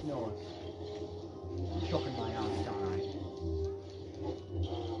 Chuck Norris. Chucking my ass down.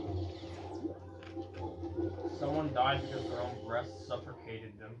 Someone died because their own breath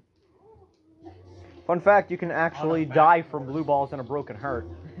suffocated them. Fun fact, you can actually die from blue balls and a broken heart.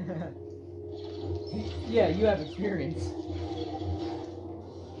 Yeah, you have experience.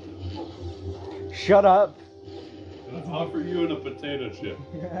 Shut up. I'll offer you in a potato chip.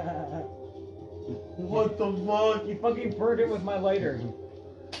 What the fuck? You fucking burned it with my lighter.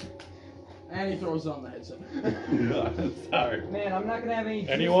 And he throws it on the headset. Yeah, sorry. Man, I'm not gonna have any.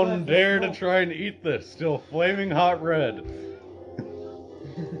 Anyone dare to try and eat this? Still flaming hot red.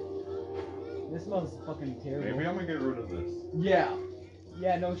 This smells fucking terrible. Maybe I'm gonna get rid of this. Yeah.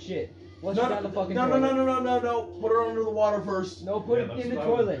 Yeah, no shit. Flush No, it down the fucking no, toilet. no. Put it under the water first. No, put it in the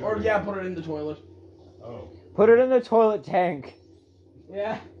toilet. Or yeah, put it in the toilet. Oh. Put it in the toilet tank.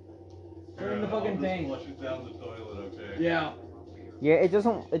 Yeah. Put it in the fucking I'll tank. just flush it down the toilet, okay? Yeah. Yeah, it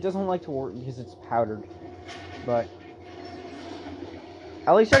doesn't like to work because it's powdered. But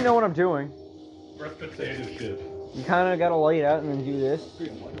at least I know what I'm doing. Fresh potato chip. You kind of gotta lay it out and then do this.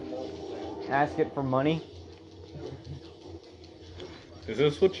 Ask it for money. Is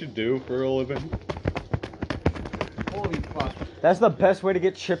this what you do for a living? Holy fuck. That's the best way to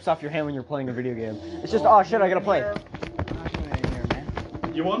get chips off your hand when you're playing a video game. It's just, oh shit, I gotta play.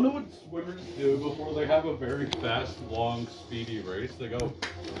 You wanna know what swimmers do before they have a very fast, long, speedy race? They go.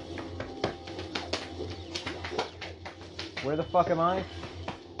 Where the fuck am I?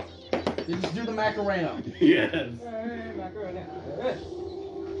 You just do the Macarena. Yes.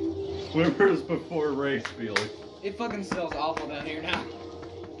 Swimmers before race, Felix. It fucking smells awful down here now.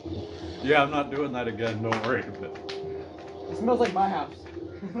 Yeah, I'm not doing that again. Don't worry about it. It smells like my house.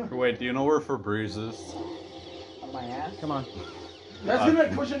 Wait, do you know where Febreze is? On my ass? Come on. That's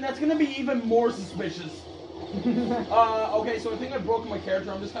gonna be even more suspicious. Okay, so I think I broke my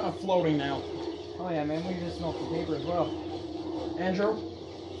character. I'm just kind of floating now. Oh yeah, man, we just smell some paper as well. Andrew?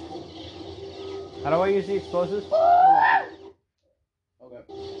 How do I use the explosives? Okay.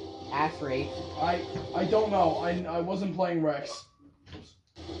 Ass rape. I don't know. I wasn't playing Rex.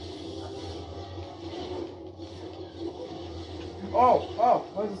 Oh.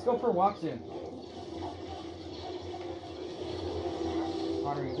 Let's go for a walk soon.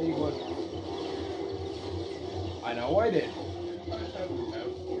 Connor, you said you would. I know I did.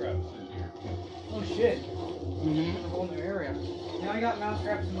 Oh shit. Mm-hmm. A whole new area. Now I got mouse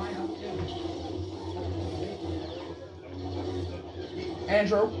traps in my house too.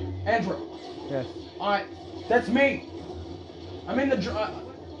 Andrew. Yes. Alright, that's me. I'm in the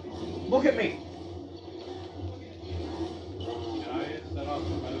look at me.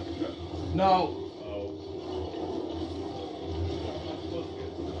 No.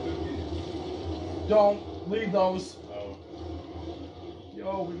 Don't leave those.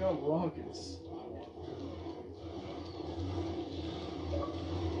 Yo, we got rockets.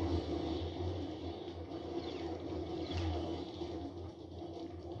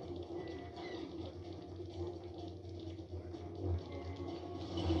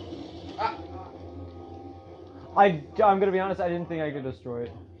 I'm gonna be honest, I didn't think I could destroy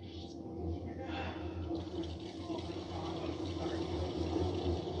it.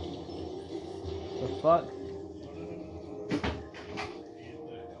 The fuck?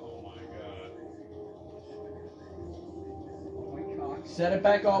 My cock. Set it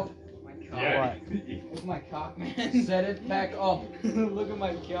back up. My cock. Yeah. Look at my cock, man. Set it back up. Look at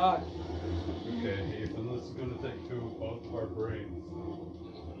my cock. Okay, Ethan, this is gonna take two of both of our brains.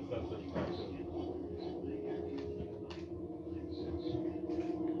 That's it.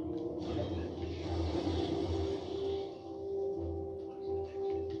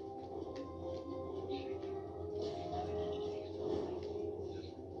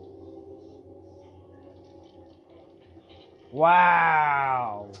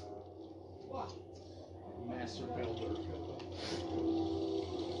 Wow. Master builder.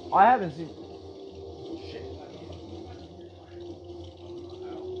 I haven't seen. Shit.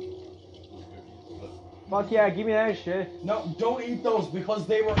 Fuck yeah, give me that shit. No, don't eat those because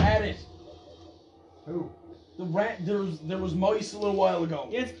they were at it. Who? The rat. There was mice a little while ago.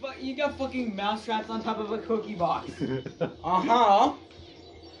 Yeah, you got fucking mouse traps on top of a cookie box. Uh-huh.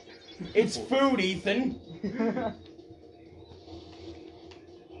 It's food, Ethan.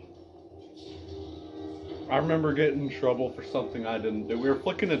 I remember getting in trouble for something I didn't do. We were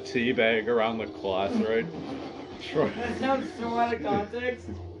flicking a tea bag around the class, right? That sounds so out of context.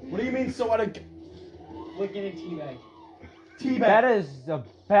 What do you mean so out of... Look at a teabag. Teabag. That is a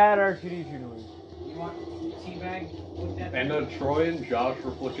bad R2D2 noise. You want teabag with that. And Troy and Josh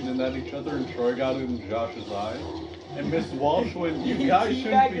were flicking in at each other, and Troy got it in Josh's eye. And Miss Walsh went, you guys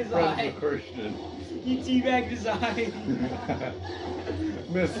shouldn't be friends with Christian. He teabagged his eye.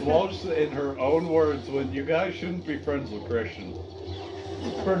 Miss Walsh, in her own words, went, you guys shouldn't be friends with Christian.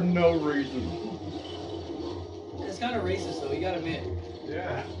 For no reason. It's kind of racist, though, you gotta admit.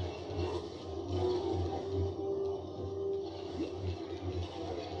 Yeah.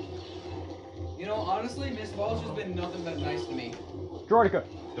 You know, honestly, Miss Walsh has been nothing but nice to me. Jordica.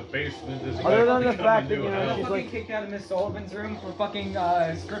 The basement is Other than the becoming fact that, new you know, hell. She's like kicked out of Miss Sullivan's room for fucking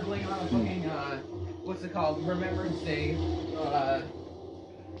scribbling on a fucking what's it called? Remembrance Day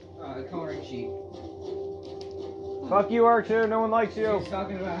coloring sheet. Fuck you, R2. No one likes you. She's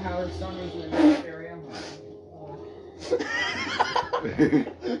talking about how her son was in that area.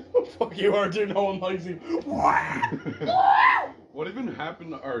 Fuck you, R2. No one likes you. What even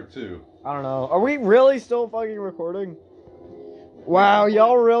happened to R2? I don't know. Are we really still fucking recording? Wow,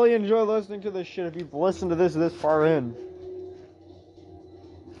 y'all really enjoy listening to this shit if you've listened to this far in.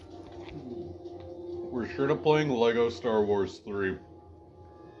 We're sure to playing Lego Star Wars 3.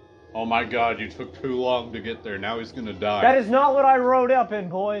 Oh my god, you took too long to get there. Now he's gonna die. That is not what I wrote up in,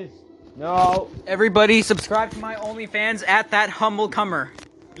 boys. No. Everybody subscribe to my OnlyFans at that humble comer.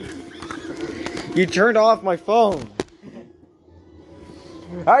 You turned off my phone.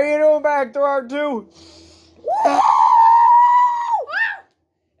 How you doing back there, R2?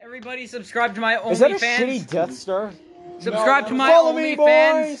 Everybody subscribe to my OnlyFans. Is that a shitty Death Star? Subscribe to my Follow me, OnlyFans.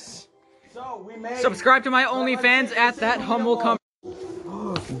 boys. So, we made Subscribe to my OnlyFans at that humble comer.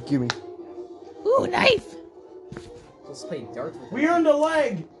 Gimme. Ooh, knife. Let's play darts with We earned a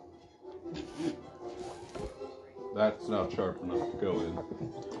leg. That's not sharp enough to go in.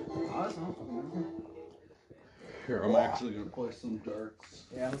 Here, I'm actually gonna play some darts.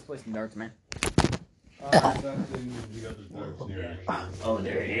 Yeah, let's play some darts, man. Oh,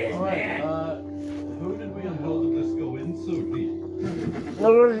 there it is, man. Who did we unload this go in so deep?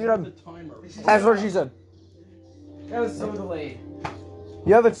 That's what she said. That was so delayed.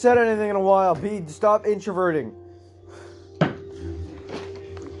 You haven't said anything in a while. B, stop introverting.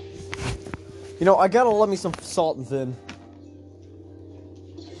 You know, I gotta let me some salt and thin.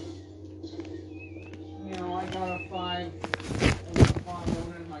 You know, I gotta find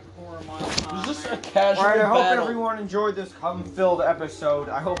one in my core a mile high. Is this a casual Alright, I hope battle? everyone enjoyed this cum-filled episode.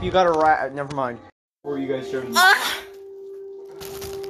 I hope you got a rat. Never mind. What were you guys doing?